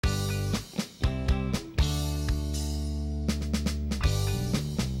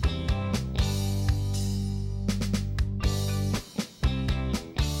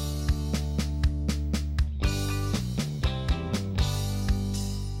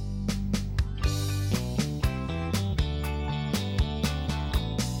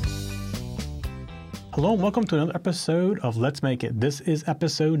Hello and welcome to another episode of Let's Make It. This is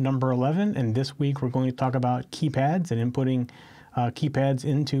episode number 11, and this week we're going to talk about keypads and inputting keypads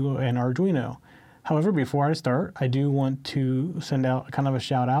into an Arduino. However, before I start, I do want to send out kind of a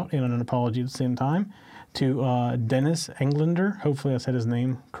shout out and an apology at the same time to Dennis Englander. Hopefully I said his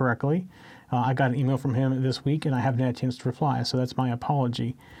name correctly. I got an email from him this week and I haven't had a chance to reply, so that's my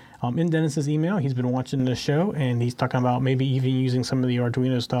apology. In Dennis's email, he's been watching the show and he's talking about maybe even using some of the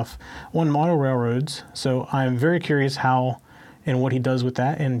Arduino stuff on model railroads. So I'm very curious how and what he does with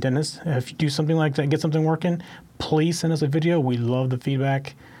that. And Dennis, if you do something like that, get something working, please send us a video. We love the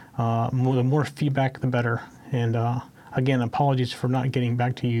feedback. The more feedback, the better. And again, apologies for not getting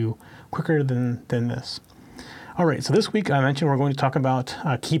back to you quicker than this. All right, so this week I mentioned we're going to talk about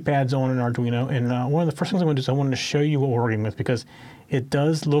keypads on an Arduino. And one of the first things I want to do is I wanted to show you what we're working with because it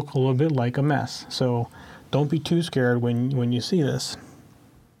does look a little bit like a mess. So don't be too scared when you see this.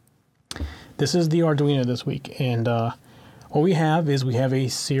 This is the Arduino this week. And what we have is we have a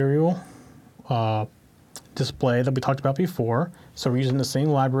serial display that we talked about before. So we're using the same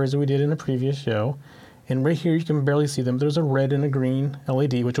libraries that we did in the previous show. And right here you can barely see them. There's a red and a green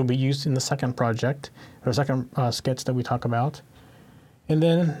LED, which will be used in the second project, or second sketch that we talk about. And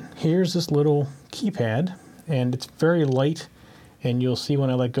then here's this little keypad, and it's very light. And you'll see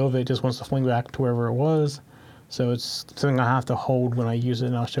when I let go of it, it just wants to fling back to wherever it was. So it's something I have to hold when I use it,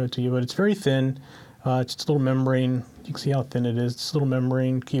 and I'll show it to you. But it's very thin. It's just a little membrane. You can see how thin it is. It's a little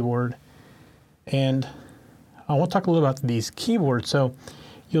membrane keyboard. And I want to talk a little about these keyboards. So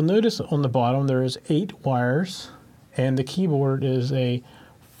you'll notice on the bottom there is 8 wires, and the keyboard is a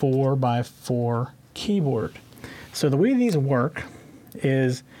 4x4 keyboard. So the way these work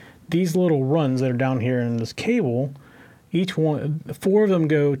is these little runs that are down here in this cable, each one, 4 of them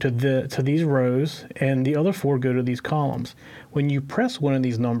go to these rows, and the other 4 go to these columns. When you press one of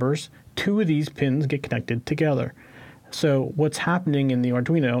these numbers, 2 of these pins get connected together. So what's happening in the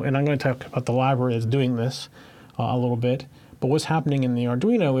Arduino, and I'm going to talk about the library that's doing this a little bit, but what's happening in the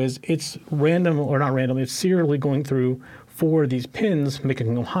Arduino is it's random, or not random, it's serially going through 4 of these pins,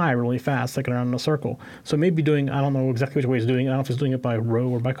 making them high really fast, like around in a circle. So maybe doing, I don't know exactly which way it's doing it. I don't know if it's doing it by row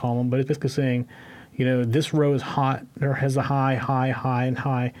or by column, but it's basically saying, you know, this row is hot, or has a high, high, high, and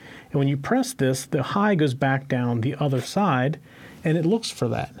high. And when you press this, the high goes back down the other side, and it looks for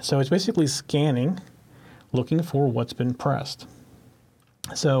that. So it's basically scanning, looking for what's been pressed.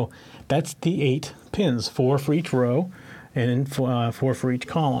 So that's the 8 pins, 4 for each row, and 4 for each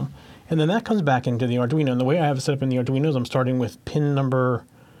column. And then that comes back into the Arduino. And the way I have it set up in the Arduino is I'm starting with pin number,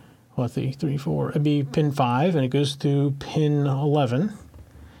 let's see, 3, 4, it'd be pin 5, and it goes to pin 11.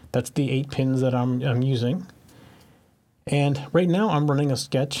 That's the 8 pins that I'm using. And right now I'm running a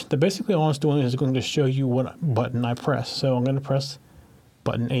sketch that basically all it's doing is going to show you what button I press. So I'm going to press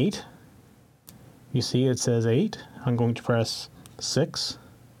button 8. You see it says 8. I'm going to press 6.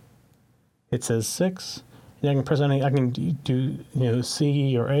 It says 6. And I can press any, I can do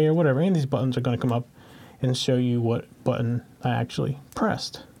C or A or whatever. Any of these buttons are going to come up and show you what button I actually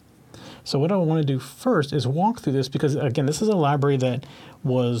pressed. So what I want to do first is walk through this because, again, this is a library that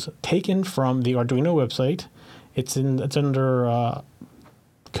was taken from the Arduino website. It's under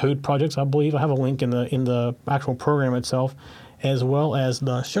code projects, I believe. I have a link in the actual program itself, as well as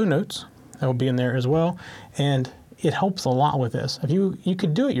the show notes that will be in there as well. And it helps a lot with this. If you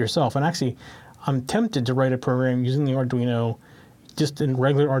could do it yourself, and actually, I'm tempted to write a program using the Arduino, just in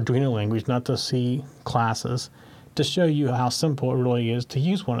regular Arduino language, not the C classes, to show you how simple it really is to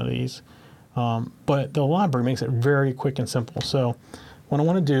use one of these. But the library makes it very quick and simple. So what I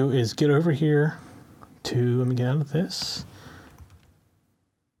want to do is get over here to, let me get out of this,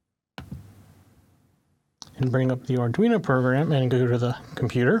 and bring up the Arduino program and go to the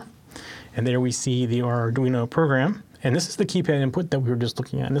computer. And there we see the Arduino program. And this is the keypad input that we were just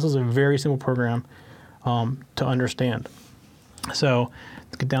looking at. And this is a very simple program to understand. So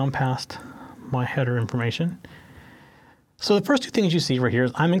let's get down past my header information. So the first 2 things you see right here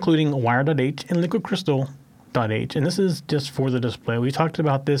is I'm including wire.h and liquid crystal.h, and this is just for the display. We talked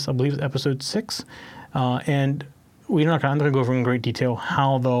about this, I believe, episode 6, and I'm not going to go over in great detail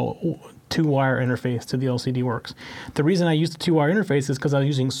how the 2-wire interface to the LCD works. The reason I use the 2-wire interface is because I was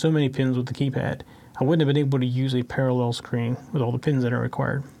using so many pins with the keypad. I wouldn't have been able to use a parallel screen with all the pins that are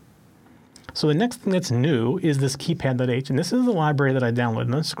required. So the next thing that's new is this keypad.h, and this is the library that I downloaded.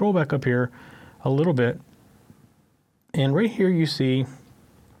 And let's scroll back up here a little bit. And right here you see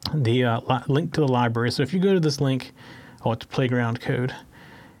the link to the library. So if you go to this link, it's playground code.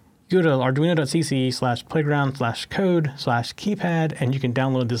 You go to arduino.cc/playground/code/keypad, and you can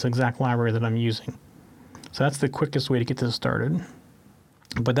download this exact library that I'm using. So that's the quickest way to get this started.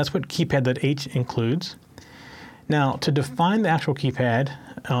 but that's what keypad.h includes. Now, to define the actual keypad,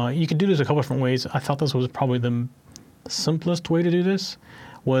 you could do this a couple different ways. I thought this was probably the simplest way to do this,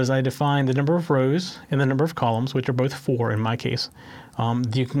 was I defined the number of rows and the number of columns, which are both 4 in my case.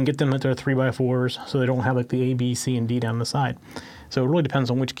 You can get them that they're 3x4s, so they don't have like the A, B, C, and D down the side. So it really depends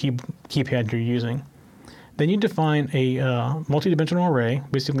on which keypad you're using. Then you define a multi-dimensional array,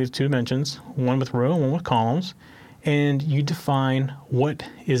 basically it's 2 dimensions, one with row and one with columns, and you define what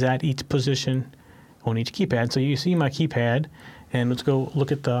is at each position on each keypad. So you see my keypad, and let's go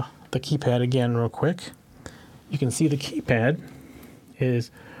look at the keypad again real quick. You can see the keypad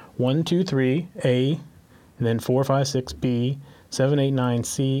is 1, 2, 3, A, and then 4, 5, 6, B, 7, 8, 9,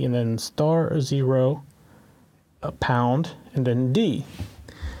 C, and then star 0, pound, and then D.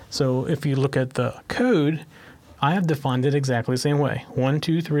 So if you look at the code, I have defined it exactly the same way. 1,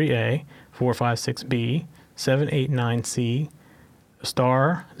 2, 3, A, 4, 5, 6, B, 7, 8, 9, C,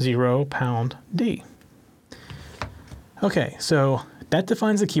 star 0, pound, D. Okay, so that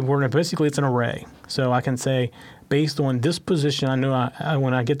defines the keyboard, and basically it's an array. So I can say, based on this position, I know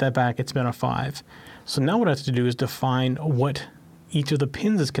when I get that back, it's been a 5. So now what I have to do is define what each of the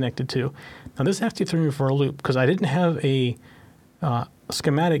pins is connected to. Now this actually threw me for a loop, because I didn't have a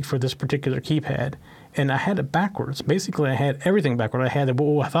schematic for this particular keypad, and I had it backwards. Basically, I had everything backward. I had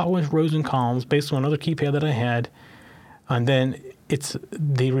what I thought was rows and columns based on another keypad that I had, and then it's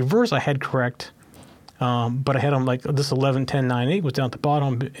the reverse I had correct. But I had them like this 11, 10, 9, 8 was down at the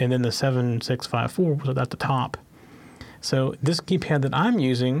bottom, and then the 7, 6, 5, 4 was at the top. So this keypad that I'm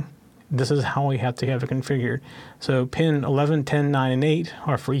using, this is how we have to have it configured. So pin 11, 10, 9, and 8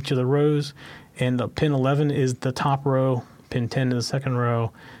 are for each of the rows, and the pin 11 is the top row, pin 10 is the second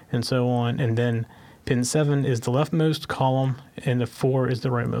row, and so on. And then pin 7 is the leftmost column, and the 4 is the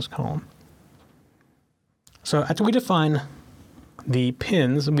rightmost column. So after we define the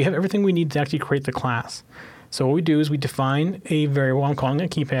pins, we have everything we need to actually create the class. So what we do is we define a variable. I'm calling it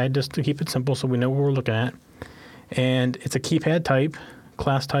keypad just to keep it simple so we know what we're looking at. And it's a keypad type,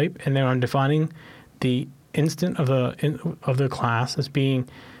 class type, and then I'm defining the instant of the class as being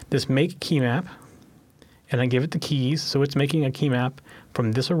this make key map, and I give it the keys. So it's making a key map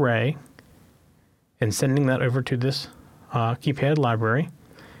from this array and sending that over to this keypad library.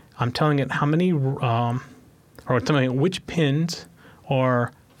 I'm telling it how many, or telling it which pins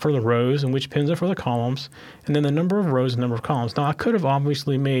are for the rows and which pins are for the columns, and then the number of rows and number of columns. Now I could have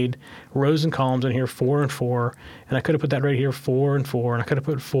obviously made rows and columns in here 4 and 4, and I could have put that right here 4 and 4, and I could have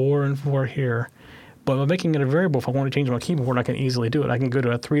put 4 and 4 here. But by making it a variable, if I want to change my keyboard, I can easily do it. I can go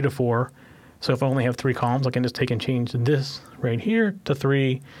to a 3 to 4. So if I only have 3 columns, I can just take and change this right here to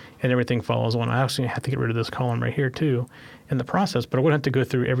 3, and everything follows on. I actually have to get rid of this column right here too in the process, but I wouldn't have to go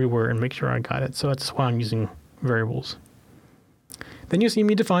through everywhere and make sure I got it. So that's why I'm using variables. Then you see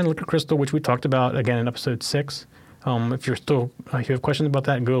me define liquid crystal, which we talked about again in episode 6. If you have questions about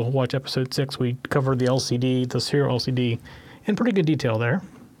that, go watch episode 6. We covered the LCD, the serial LCD, in pretty good detail there.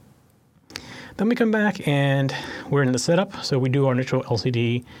 Then we come back and we're in the setup. So we do our initial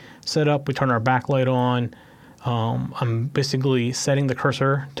LCD setup. We turn our backlight on. I'm basically setting the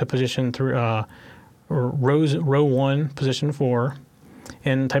cursor to position through row 1, position 4.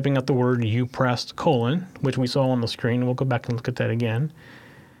 And typing out the word you pressed : which we saw on the screen. We'll go back and look at that again.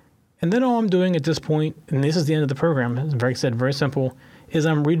 And then all I'm doing at this point, and this is the end of the program, as Greg said, very simple, is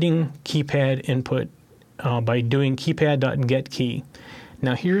I'm reading keypad input by doing keypad.getKey.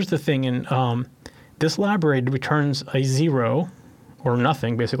 Now here's the thing, in this library returns a 0 or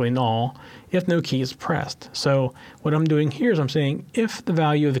nothing, basically null, if no key is pressed. So what I'm doing here is I'm saying if the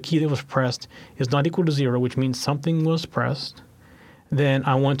value of the key that was pressed is not equal to 0, which means something was pressed, then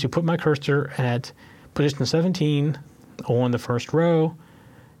I want to put my cursor at position 17 on the first row,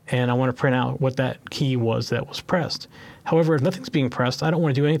 and I want to print out what that key was that was pressed. However, if nothing's being pressed, I don't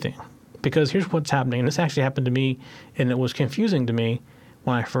want to do anything, because here's what's happening, and this actually happened to me, and it was confusing to me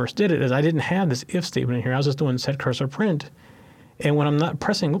when I first did it, is I didn't have this if statement in here. I was just doing set cursor print, and when I'm not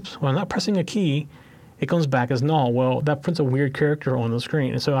pressing a key, it comes back as null. Well, that prints a weird character on the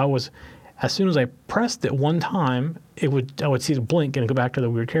screen, and so as soon as I pressed it one time, I would see it blink and go back to the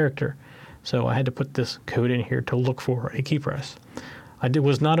weird character. So I had to put this code in here to look for a key press.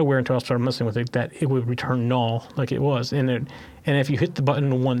 Was not aware until I started messing with it that it would return null like it was. And if you hit the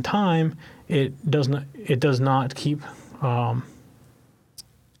button one time, it does not keep. It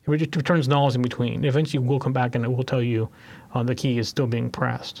just returns nulls in between. Eventually, we'll come back and it will tell you the key is still being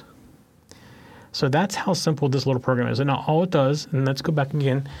pressed. So that's how simple this little program is. And now all it does, and let's go back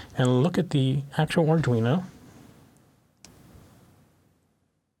again and look at the actual Arduino.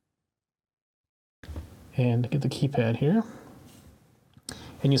 And get the keypad here.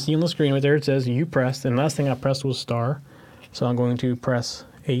 And you see on the screen right there, it says you pressed, and the last thing I pressed was star. So I'm going to press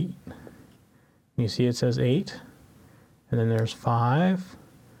 8. You see it says 8, and then there's 5,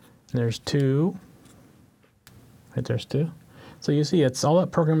 and there's 2, right there's 2. So you see it's all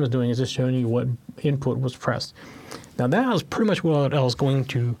that program is doing is just showing you what input was pressed. Now that was pretty much what I was going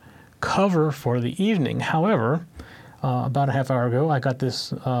to cover for the evening. However, about a half hour ago, I got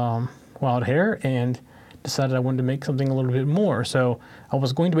this wild hair and decided I wanted to make something a little bit more. So I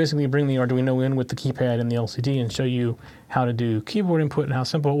was going to basically bring the Arduino in with the keypad and the LCD and show you how to do keyboard input and how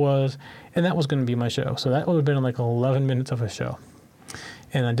simple it was. And that was going to be my show. So that would have been like 11 minutes of a show.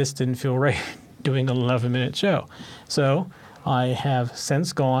 And I just didn't feel right doing an 11-minute show. So I have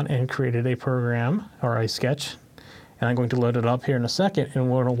since gone and created a program or a sketch. And I'm going to load it up here in a second, and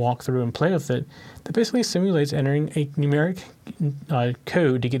we're going to walk through and play with it. That basically simulates entering a numeric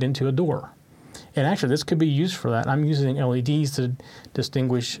code to get into a door. And actually, this could be used for that. I'm using LEDs to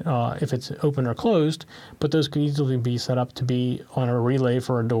distinguish if it's open or closed, but those could easily be set up to be on a relay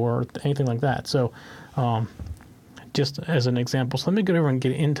for a door, or anything like that. So just as an example, so let me go over and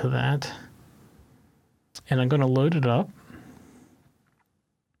get into that. And I'm going to load it up.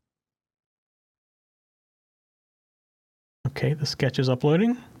 Okay, the sketch is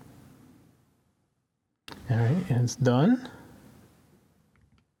uploading. All right, and it's done.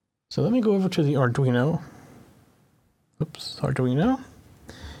 So let me go over to the Arduino. Oops, Arduino.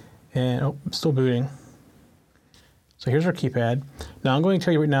 And oh, I'm still booting. So here's our keypad. Now I'm going to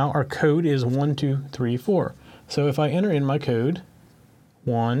tell you right now, our code is 1, 2, 3, 4. So if I enter in my code,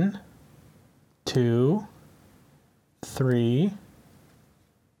 1, 2, 3,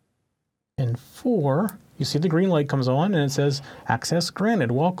 and 4, you see the green light comes on and it says access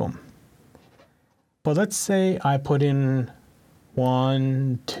granted, welcome. But let's say I put in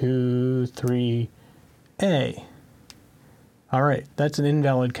 1, 2, 3, A. All right, that's an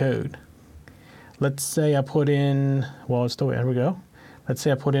invalid code. Let's say I put in, well, it's still, there we go. Let's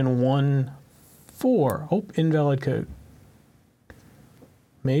say I put in 1, 4. Oh, invalid code.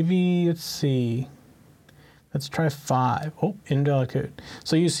 Maybe, let's see. Let's try 5. Oh, invalid code.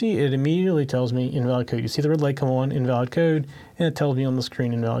 So you see it immediately tells me invalid code. You see the red light come on, invalid code, and it tells me on the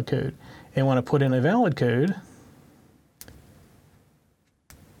screen invalid code. And when I put in a valid code,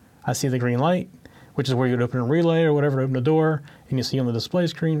 I see the green light, which is where you'd open a relay or whatever to open a door, and you see on the display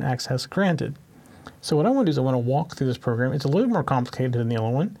screen, access granted. So what I want to do is I want to walk through this program. It's a little more complicated than the other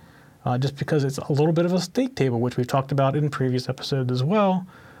one, just because it's a little bit of a state table, which we've talked about in previous episodes as well.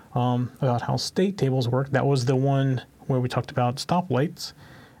 About how state tables work. That was the one where we talked about stoplights.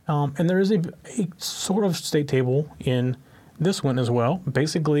 And there is a sort of state table in this one as well.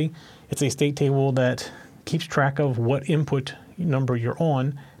 Basically, it's a state table that keeps track of what input number you're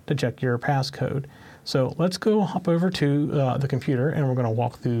on to check your passcode. So let's go hop over to the computer and we're going to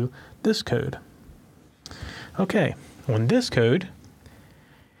walk through this code. Okay, on this code,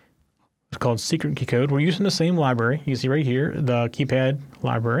 it's called secret key code. We're using the same library. You see right here, the keypad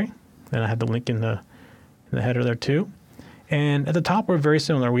library. And I had the link in the header there too. And at the top, we're very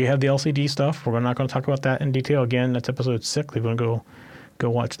similar. We have the LCD stuff. We're not going to talk about that in detail. Again, that's episode 6. If you want to go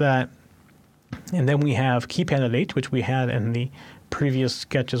watch that. And then we have keypad H, which we had in the previous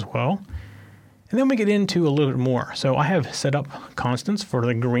sketch as well. And then we get into a little bit more. So I have set up constants for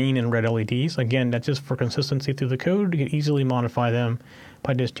the green and red LEDs. Again, that's just for consistency through the code. You can easily modify them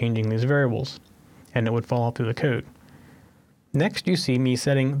by just changing these variables, and it would follow through the code. Next, you see me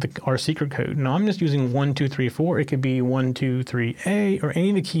setting our secret code. Now, I'm just using 1, 2, 3, 4. It could be 1, 2, 3, A, or any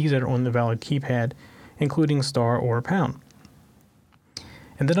of the keys that are on the valid keypad, including star or pound.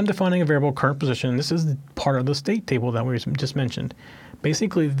 And then I'm defining a variable current position. This is part of the state table that we just mentioned.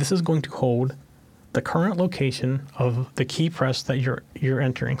 Basically, this is going to hold the current location of the key press that you're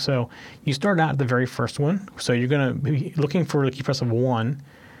entering. So you start out at the very first one. So you're going to be looking for the key press of 1.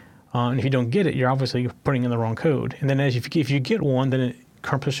 And if you don't get it, you're obviously putting in the wrong code. And then if you get 1, then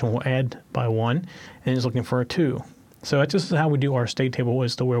current position will add by 1, and it's looking for a 2. So that's just how we do our state table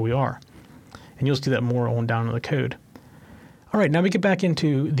as to where we are. And you'll see that more on down in the code. All right, now we get back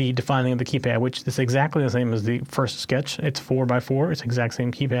into the defining of the keypad, which is exactly the same as the first sketch. It's 4x4. It's the exact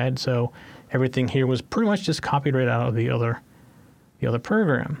same keypad. So everything here was pretty much just copied right out of the other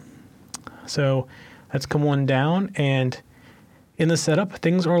program. So let's come on down, and in the setup,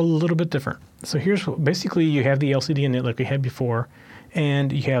 things are a little bit different. So here's basically you have the LCD in it like we had before,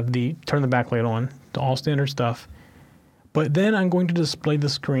 and you have the turn the backlight on, all standard stuff. But then I'm going to display the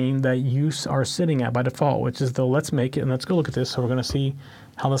screen that you are sitting at by default, which is the let's make it, and let's go look at this. So we're going to see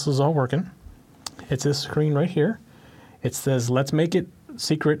how this is all working. It's this screen right here. It says let's make it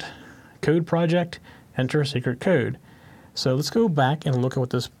secret code project, enter secret code. So let's go back and look at what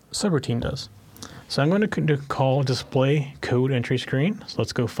this subroutine does. So I'm going to call display code entry screen. So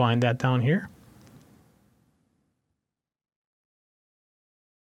let's go find that down here.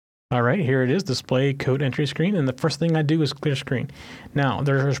 All right, here it is, display code entry screen. And the first thing I do is clear screen. Now,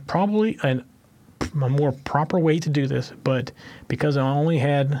 there's probably a more proper way to do this, but because I only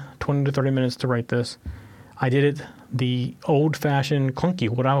had 20 to 30 minutes to write this, I did it the old-fashioned clunky,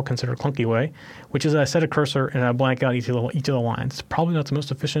 what I would consider clunky way, which is I set a cursor and I blank out each of the lines. It's probably not the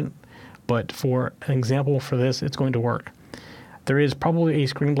most efficient, but for an example for this, it's going to work. There is probably a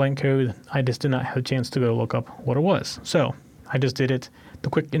screen blank code. I just did not have a chance to go look up what it was. So I just did it the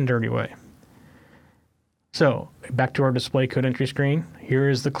quick and dirty way. So back to our display code entry screen. Here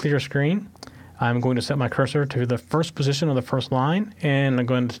is the clear screen. I'm going to set my cursor to the first position of the first line, and I'm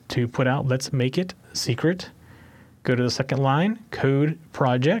going to put out let's make it secret. Go to the second line, code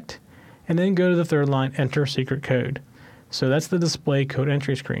project, and then go to the third line, enter secret code. So that's the display code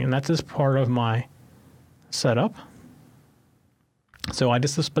entry screen, and that's just part of my setup. So I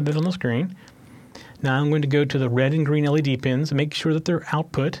just displayed it on the screen. Now I'm going to go to the red and green LED pins, make sure that they're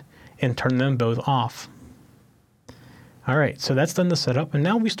output, and turn them both off. All right, so that's done the setup, and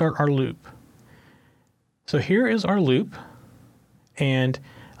now we start our loop. So here is our loop, and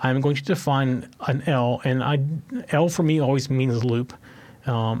I'm going to define an L, and L for me always means loop,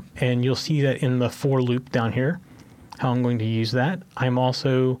 and you'll see that in the for loop down here, how I'm going to use that. I'm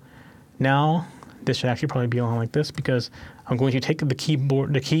also, now, this should actually probably be on like this, because I'm going to take the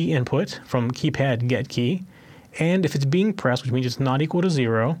key input from keypad get key, and if it's being pressed, which means it's not equal to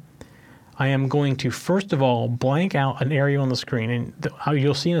 0, I am going to first of all blank out an area on the screen, and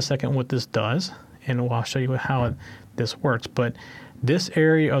you'll see in a second what this does, and I'll show you how this works. But this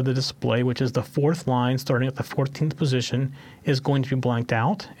area of the display, which is the fourth line starting at the 14th position, is going to be blanked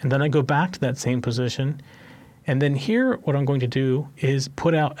out, and then I go back to that same position, and then here what I'm going to do is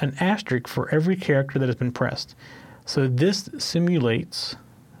put out an asterisk for every character that has been pressed. So this simulates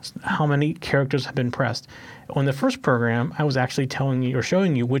how many characters have been pressed. On the first program, I was actually telling you or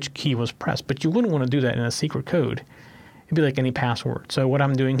showing you which key was pressed, but you wouldn't want to do that in a secret code. It'd be like any password. So what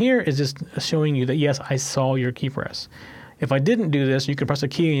I'm doing here is just showing you that, yes, I saw your key press. If I didn't do this, you could press a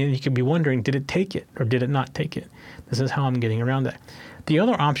key and you could be wondering, did it take it or did it not take it? This is how I'm getting around that. The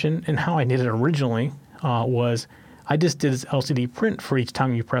other option and how I did it originally was I just did this LCD print for each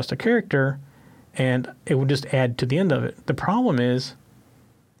time you pressed a character, and it would just add to the end of it. The problem is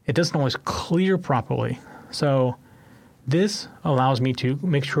it doesn't always clear properly. So this allows me to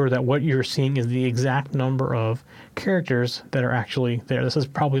make sure that what you're seeing is the exact number of characters that are actually there. This is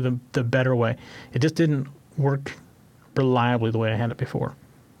probably the better way. It just didn't work reliably the way I had it before.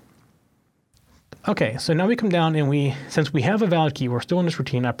 Okay, so now we come down and since we have a valid key, we're still in this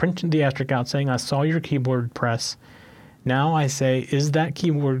routine. I printed the asterisk out saying I saw your keyboard press. Now I say, is that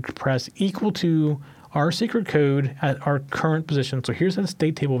keyboard press equal to our secret code at our current position? So here's a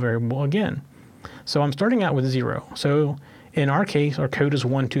state table variable again. So I'm starting out with 0. So in our case, our code is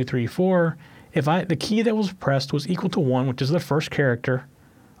 1, 2, 3, 4. If the key that was pressed was equal to 1, which is the first character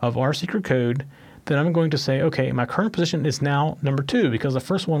of our secret code, then I'm going to say, okay, my current position is now number 2 because the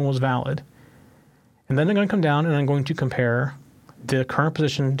first one was valid. And then I'm going to come down and I'm going to compare the current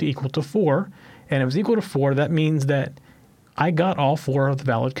position to equal to 4. And if it's equal to 4, that means that I got all 4 of the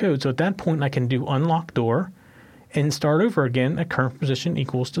valid code. So at that point, I can do unlock door and start over again at current position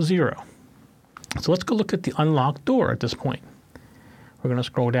equals to 0. So let's go look at the unlock door at this point. We're going to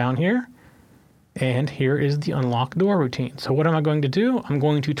scroll down here, and here is the unlock door routine. So what am I going to do? I'm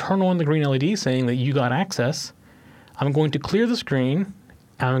going to turn on the green LED saying that you got access. I'm going to clear the screen.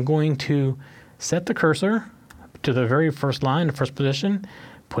 I'm going to set the cursor to the very first line, the first position,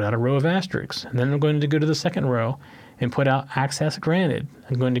 put out a row of asterisks. And then I'm going to go to the second row and put out access granted.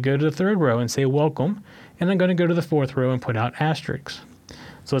 I'm going to go to the third row and say welcome, and I'm going to go to the fourth row and put out asterisks.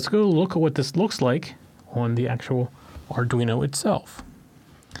 So let's go look at what this looks like on the actual Arduino itself.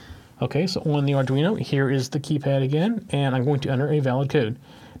 Okay, so on the Arduino, here is the keypad again, and I'm going to enter a valid code.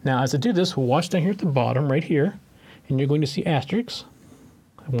 Now, as I do this, watch down here at the bottom right here, and you're going to see asterisks.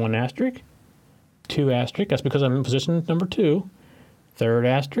 1 asterisk, 2 asterisk, that's because I'm in position number 2. Third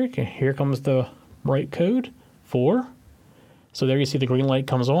asterisk, and here comes the right code, 4. So there you see the green light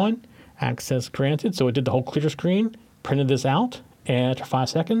comes on, access granted, so it did the whole clear screen, printed this out, and after 5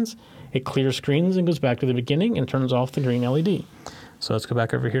 seconds, it clears screens and goes back to the beginning and turns off the green LED. So let's go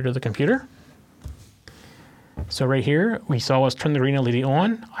back over here to the computer. So right here, we saw us turn the green LED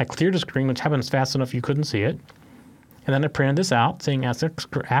on. I cleared the screen, which happens fast enough you couldn't see it. And then I printed this out saying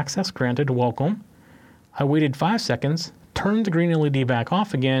access granted, welcome. I waited 5 seconds, turned the green LED back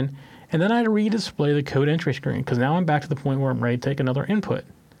off again, And then I redisplay the code entry screen because now I'm back to the point where I'm ready to take another input.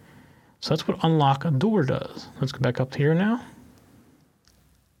 So that's what unlock a door does. Let's go back up to here now.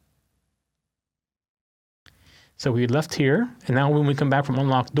 So we left here, and now when we come back from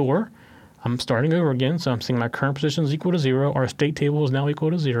unlock door, I'm starting over again. So I'm saying my current position is equal to 0. Our state table is now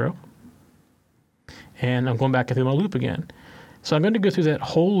equal to 0. And I'm going back into my loop again. So I'm going to go through that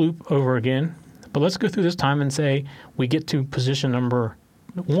whole loop over again. But let's go through this time and say we get to position number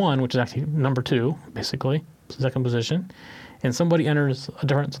 1, which is actually number 2, basically, second position. And somebody enters a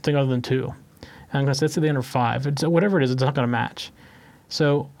different something other than 2. And I'm going to say, let's say they enter 5. It's, whatever it is, it's not going to match.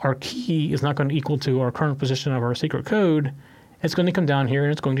 So our key is not going to equal to our current position of our secret code. It's going to come down here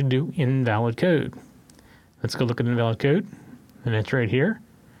and it's going to do invalid code. Let's go look at invalid code. And it's right here.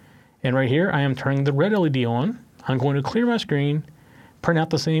 And right here, I am turning the red LED on. I'm going to clear my screen, print out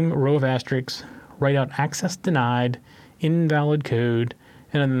the same row of asterisks, write out access denied, invalid code,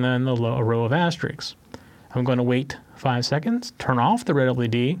 and then the row of asterisks. I'm going to wait 5 seconds, turn off the red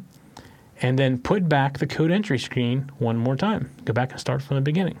LED, and then put back the code entry screen one more time. Go back and start from the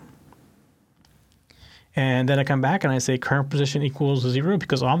beginning. And then I come back and I say current position equals 0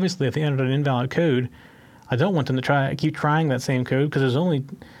 because obviously if they entered an invalid code, I don't want them to keep trying that same code because there's only,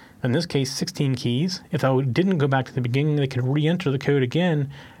 in this case, 16 keys. If I didn't go back to the beginning, they could re-enter the code again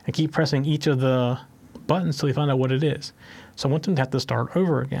and keep pressing each of the buttons till they find out what it is. So I want them to have to start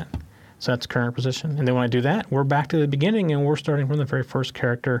over again. So that's current position. And then when I do that, we're back to the beginning and we're starting from the very first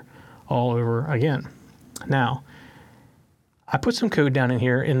character all over again. Now, I put some code down in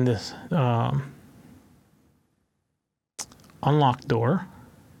here in this unlock door,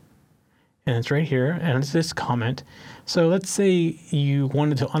 and it's right here, and it's this comment. So let's say you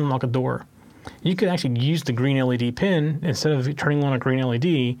wanted to unlock a door. You could actually use the green LED pin instead of turning on a green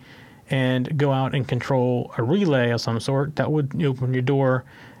LED and go out and control a relay of some sort that would open your door.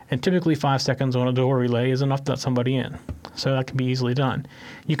 And typically 5 seconds on a door relay is enough to let somebody in. So that can be easily done.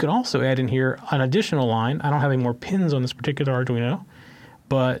 You could also add in here an additional line. I don't have any more pins on this particular Arduino,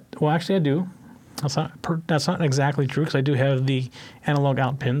 but, well, actually I do. That's not exactly true because I do have the analog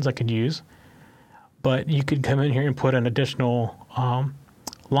out pins I could use. But you could come in here and put an additional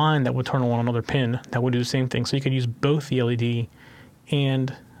line that would turn on another pin that would do the same thing. So you could use both the LED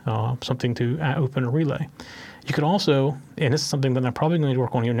and something to open a relay. You could also, and this is something that I'm probably going to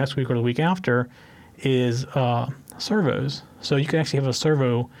work on here next week or the week after, is servos. So you can actually have a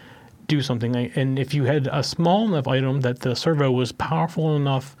servo do something. And if you had a small enough item that the servo was powerful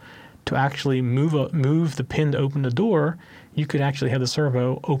enough to actually move the pin to open the door, you could actually have the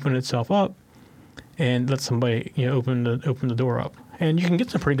servo open itself up and let somebody open the door up. And you can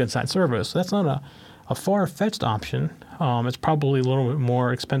get some pretty good sized servos. So that's not a far-fetched option. It's probably a little bit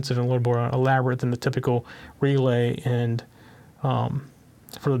more expensive and a little more elaborate than the typical relay and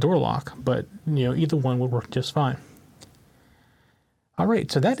for the door lock, but either one would work just fine. All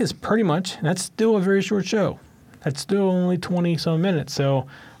right, so that is pretty much, that's still a very short show. That's still only 20-some minutes. So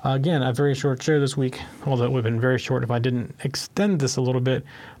again, a very short show this week, although it would have been very short if I didn't extend this a little bit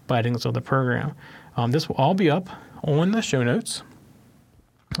by adding this other program. This will all be up on the show notes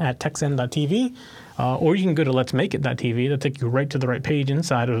at techzen.tv, or you can go to letsmakeit.tv. That'll take you right to the right page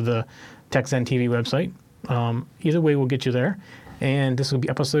inside of the TechZen TV website. Either way will get you there. And this will be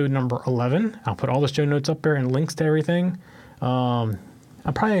episode number 11. I'll put all the show notes up there and links to everything.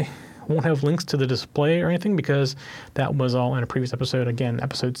 I probably won't have links to the display or anything because that was all in a previous episode. Again,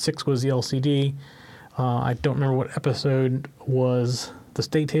 episode 6 was the LCD. I don't remember what episode was the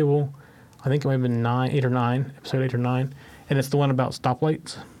state table. I think it might have been 8 or 9, episode 8 or 9. And it's the one about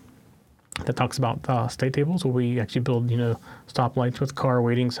stoplights that talks about state tables where we actually build, stoplights with car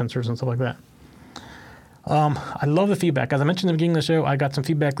waiting sensors and stuff like that. I love the feedback. As I mentioned at the beginning of the show, I got some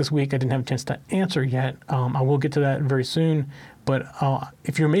feedback this week I didn't have a chance to answer yet. I will get to that very soon. But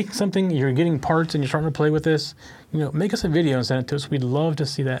if you're making something, you're getting parts and you're starting to play with this, make us a video and send it to us. We'd love to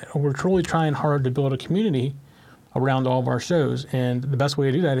see that. We're truly trying hard to build a community around all of our shows. And the best way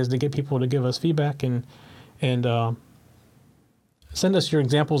to do that is to get people to give us feedback and send us your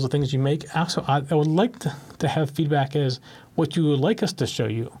examples of things you make. Also, I would like to have feedback as what you would like us to show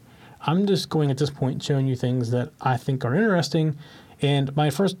you. I'm just going at this point showing you things that I think are interesting. And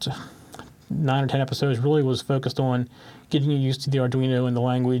my first 9 or 10 episodes really was focused on getting you used to the Arduino and the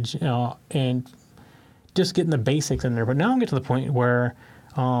language and just getting the basics in there. But now I'm getting to the point where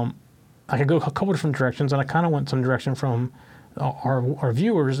I could go a couple different directions, and I kind of want some direction from our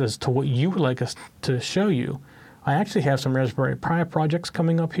viewers as to what you would like us to show you. I actually have some Raspberry Pi projects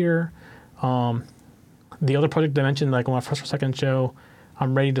coming up here. The other project I mentioned, like on my first or second show,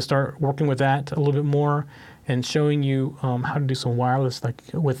 I'm ready to start working with that a little bit more and showing you how to do some wireless like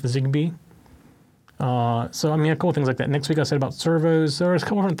with Zigbee. So I mean, a couple things like that. Next week I said about servos. There's a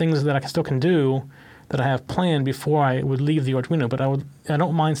couple different things that I still can do that I have planned before I would leave the Arduino, but I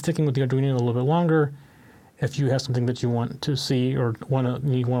don't mind sticking with the Arduino a little bit longer if you have something that you want to see or you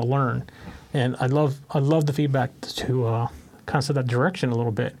want to learn. And I love the feedback to kind of set that direction a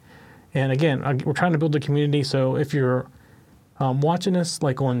little bit. And again, we're trying to build a community, so if you're watching this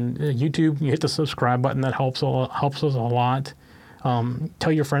like on YouTube, you hit the subscribe button. That helps us a lot.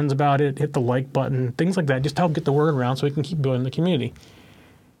 Tell your friends about it. Hit the like button. Things like that. Just help get the word around so we can keep building the community.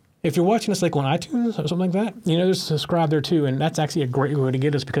 If you're watching us like on iTunes or something like that, just subscribe there too. And that's actually a great way to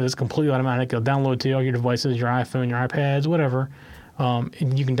get us because it's completely automatic. It'll download to all your devices, your iPhone, your iPads, whatever.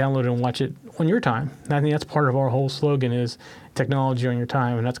 And you can download it and watch it on your time. And I think that's part of our whole slogan is technology on your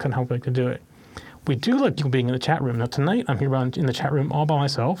time, and that's kind of how we like to do it. We do like people being in the chat room. Now tonight I'm here in the chat room all by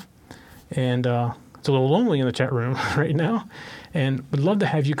myself, and it's a little lonely in the chat room right now. And we'd love to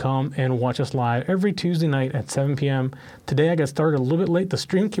have you come and watch us live every Tuesday night at 7 p.m. Today I got started a little bit late. The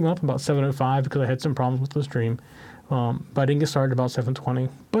stream came up about 7:05 because I had some problems with the stream. But I didn't get started about 7:20.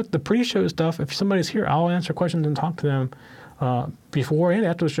 But the pre-show stuff, if somebody's here, I'll answer questions and talk to them before and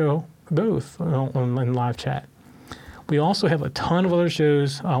after the show, both in live chat. We also have a ton of other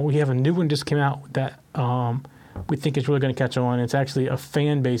shows. We have a new one just came out that we think is really going to catch on. It's actually a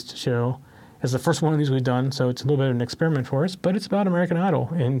fan-based show. It's the first one of these we've done, so it's a little bit of an experiment for us, but it's about American Idol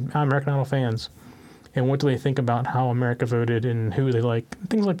and American Idol fans and what do they think about how America voted and who they like,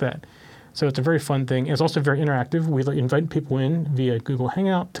 things like that. So it's a very fun thing. It's also very interactive. We invite people in via Google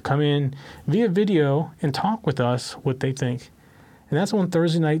Hangout to come in via video and talk with us what they think. And that's on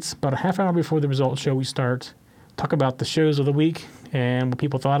Thursday nights, about a half hour before the results show we start. Talk about the shows of the week and what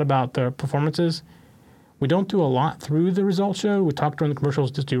people thought about the performances. We don't do a lot through the results show. We talk during the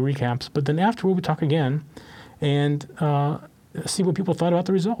commercials, just do recaps. But then afterward, we talk again and see what people thought about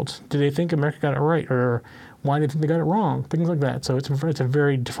the results. Do they think America got it right? Or why do they think they got it wrong? Things like that. So it's a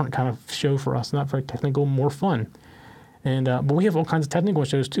very different kind of show for us. Not very technical, more fun. And but we have all kinds of technical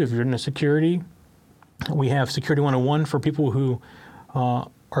shows, too. If you're into security, we have Security 101 for people who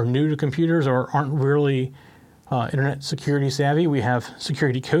are new to computers or aren't really internet security savvy. We have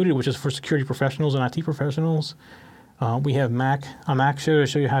Security Coded, which is for security professionals and IT professionals. We have a Mac show to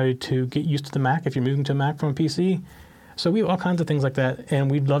show you how to get used to the Mac if you're moving to a Mac from a PC. So we have all kinds of things like that, and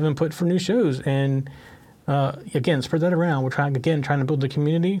we'd love input for new shows. And again, spread that around. We're trying to build a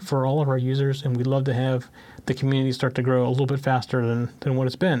community for all of our users, and we'd love to have the community start to grow a little bit faster than what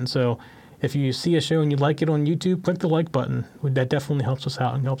it's been. So if you see a show and you like it on YouTube, click the like button. That definitely helps us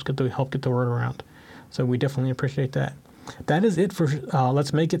out and help get the word around. So we definitely appreciate that. That is it for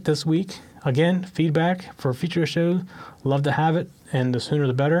Let's Make It this week. Again, feedback for future shows. Love to have it, and the sooner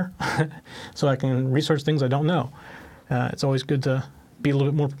the better, so I can research things I don't know. It's always good to be a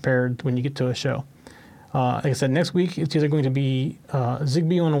little bit more prepared when you get to a show. Like I said, next week it's either going to be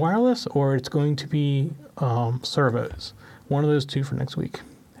Zigbee on wireless or it's going to be servos. One of those two for next week.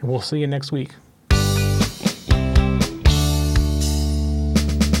 And we'll see you next week.